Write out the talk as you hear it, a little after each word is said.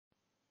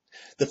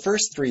The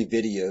first three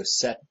videos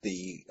set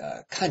the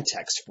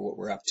context for what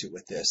we're up to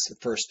with this. The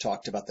first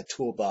talked about the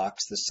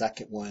toolbox, the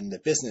second one, the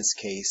business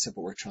case of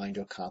what we're trying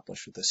to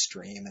accomplish with the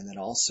stream, and then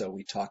also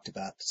we talked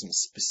about some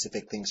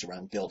specific things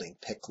around building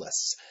pick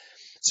lists.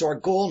 So our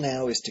goal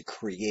now is to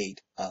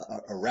create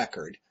a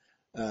record,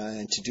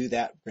 and to do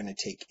that we're going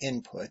to take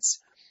inputs.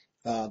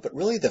 But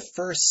really the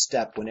first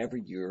step whenever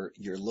you're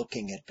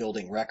looking at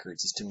building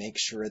records is to make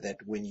sure that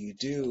when you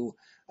do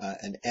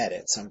an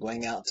edit, so I'm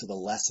going out to the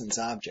lessons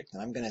object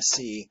and I'm going to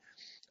see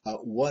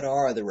what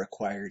are the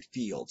required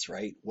fields,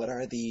 right? What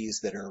are these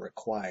that are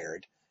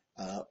required?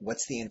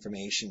 What's the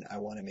information I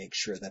want to make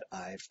sure that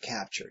I've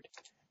captured?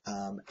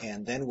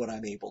 And then what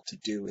I'm able to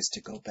do is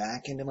to go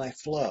back into my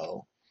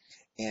flow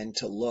and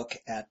to look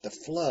at the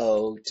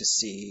flow to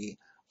see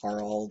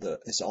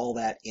is all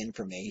that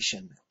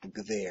information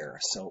there.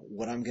 So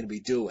what I'm going to be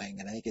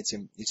doing, and I think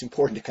it's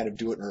important to kind of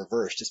do it in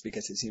reverse just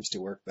because it seems to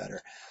work better.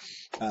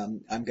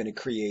 I'm going to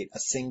create a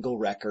single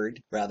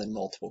record rather than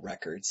multiple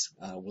records.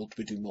 We'll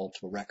do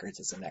multiple records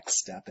as a next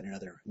step in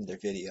another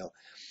video.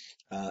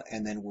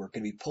 And then we're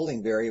going to be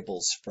pulling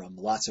variables from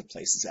lots of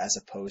places as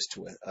opposed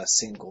to a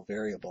single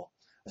variable,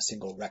 a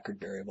single record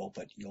variable,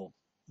 but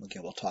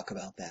we'll talk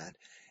about that.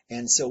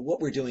 And so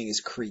what we're doing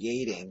is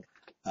creating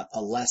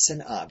a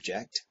lesson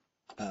object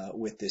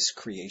with this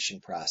creation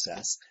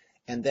process.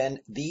 And then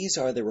these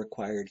are the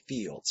required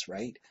fields,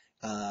 right?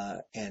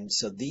 And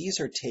so these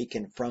are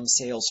taken from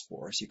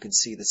Salesforce. You can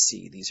see the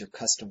C. These are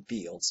custom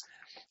fields.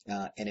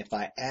 And if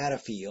I add a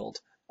field,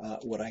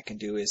 what I can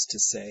do is to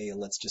say,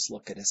 let's just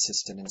look at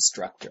assistant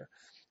instructor.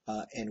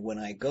 And when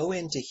I go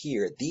into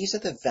here, these are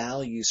the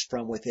values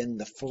from within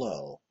the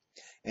flow.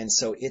 And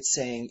so it's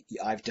saying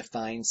I've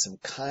defined some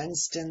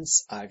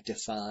constants, I've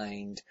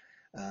defined,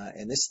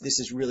 and this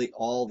is really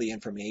all the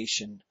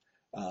information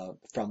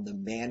from the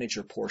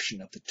manager portion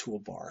of the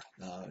toolbar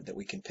that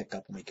we can pick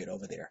up when we get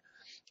over there.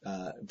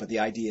 But the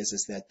idea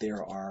is that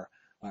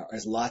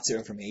there's lots of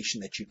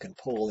information that you can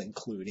pull,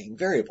 including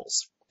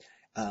variables.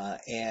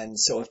 And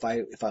so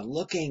if I'm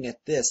looking at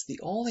this,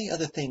 the only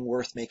other thing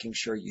worth making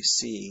sure you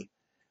see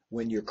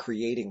when you're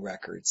creating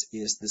records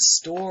is the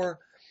store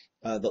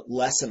the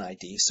lesson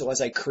ID. So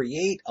as I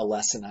create a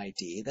lesson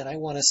ID, then I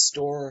want to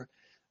store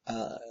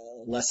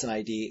lesson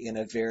ID in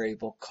a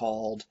variable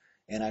called,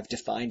 and I've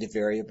defined a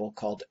variable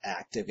called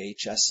active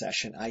HS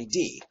session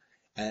ID.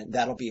 And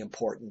that'll be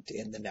important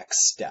in the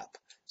next step.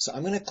 So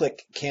I'm going to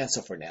click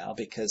cancel for now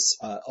because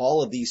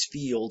all of these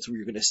fields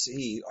we're going to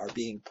see are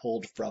being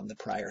pulled from the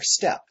prior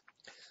step.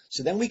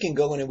 So then we can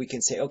go in and we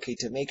can say, okay,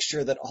 to make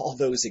sure that all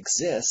those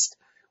exist,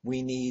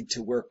 we need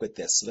to work with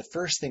this. So the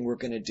first thing we're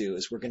going to do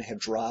is we're going to have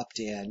dropped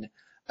in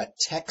a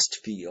text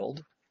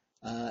field.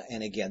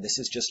 And again, this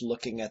is just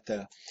looking at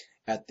the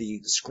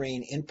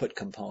screen input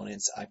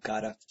components. I've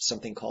got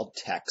something called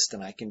text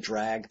and I can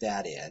drag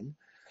that in.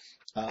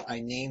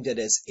 I named it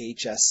as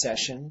HS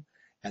session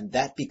and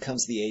that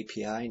becomes the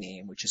API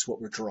name, which is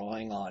what we're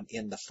drawing on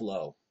in the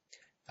flow.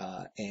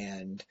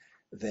 And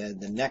then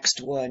the next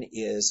one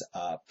is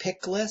a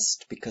pick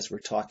list because we're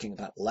talking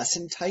about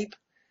lesson type.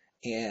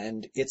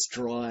 And it's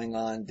drawing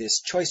on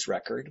this choice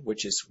record,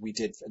 which is we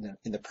did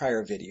in the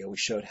prior video. We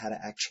showed how to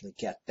actually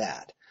get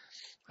that.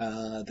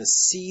 The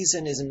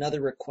season is another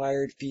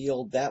required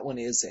field. That one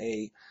is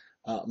a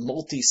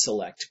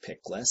multi-select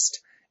pick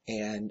list.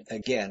 And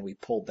again, we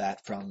pulled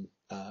that from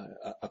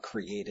a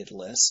created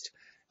list.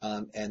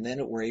 And then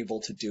what we're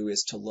able to do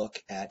is to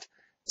look at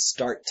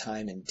start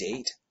time and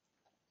date.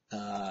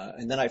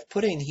 And then I've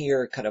put in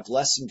here kind of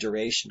lesson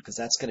duration because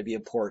that's going to be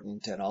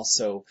important, and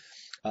also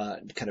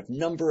kind of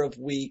number of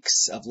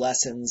weeks of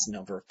lessons,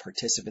 number of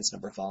participants,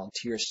 number of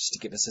volunteers, just to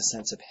give us a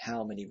sense of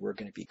how many we're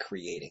going to be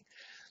creating.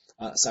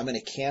 So I'm going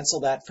to cancel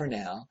that for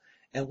now.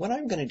 And what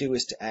I'm going to do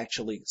is to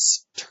actually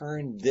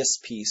turn this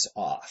piece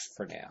off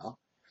for now.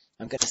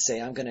 I'm going to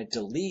say I'm going to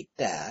delete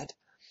that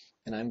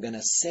and I'm going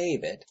to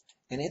save it.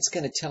 And it's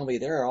going to tell me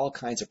there are all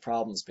kinds of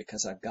problems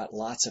because I've got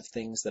lots of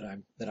things that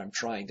I'm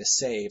trying to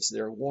save. So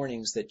there are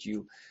warnings that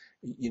you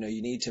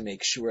need to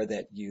make sure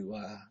that you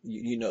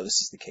know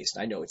this is the case.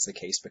 And I know it's the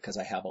case because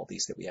I have all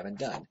these that we haven't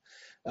done.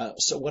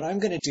 So what I'm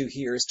going to do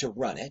here is to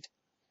run it.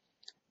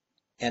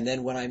 And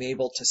then what I'm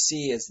able to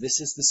see is this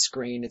is the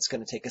screen. It's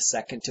going to take a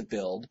second to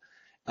build.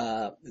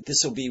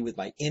 This will be with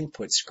my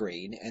input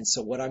screen. And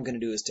so what I'm going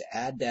to do is to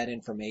add that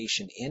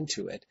information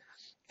into it.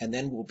 And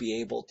then we'll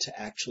be able to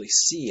actually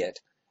see it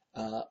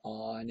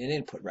on an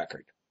input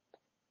record.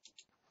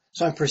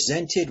 So I'm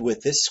presented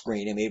with this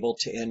screen. I'm able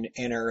to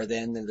enter,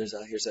 then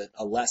here's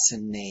a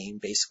lesson name,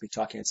 basically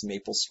talking it's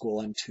Maple School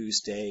on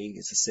Tuesday,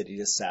 it's a city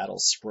to Saddle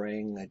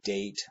Spring, a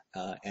date,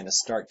 and a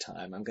start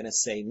time. I'm going to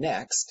say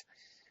next,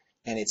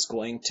 and it's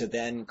going to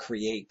then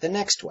create the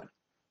next one.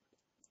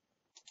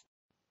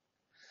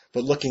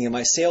 But looking at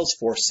my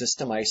Salesforce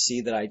system, I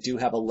see that I do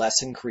have a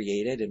lesson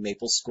created in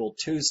Maple School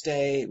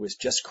Tuesday. It was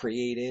just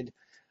created.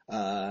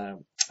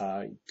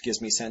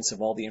 Gives me a sense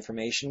of all the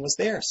information was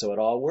there, so it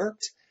all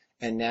worked.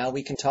 And now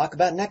we can talk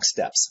about next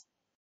steps.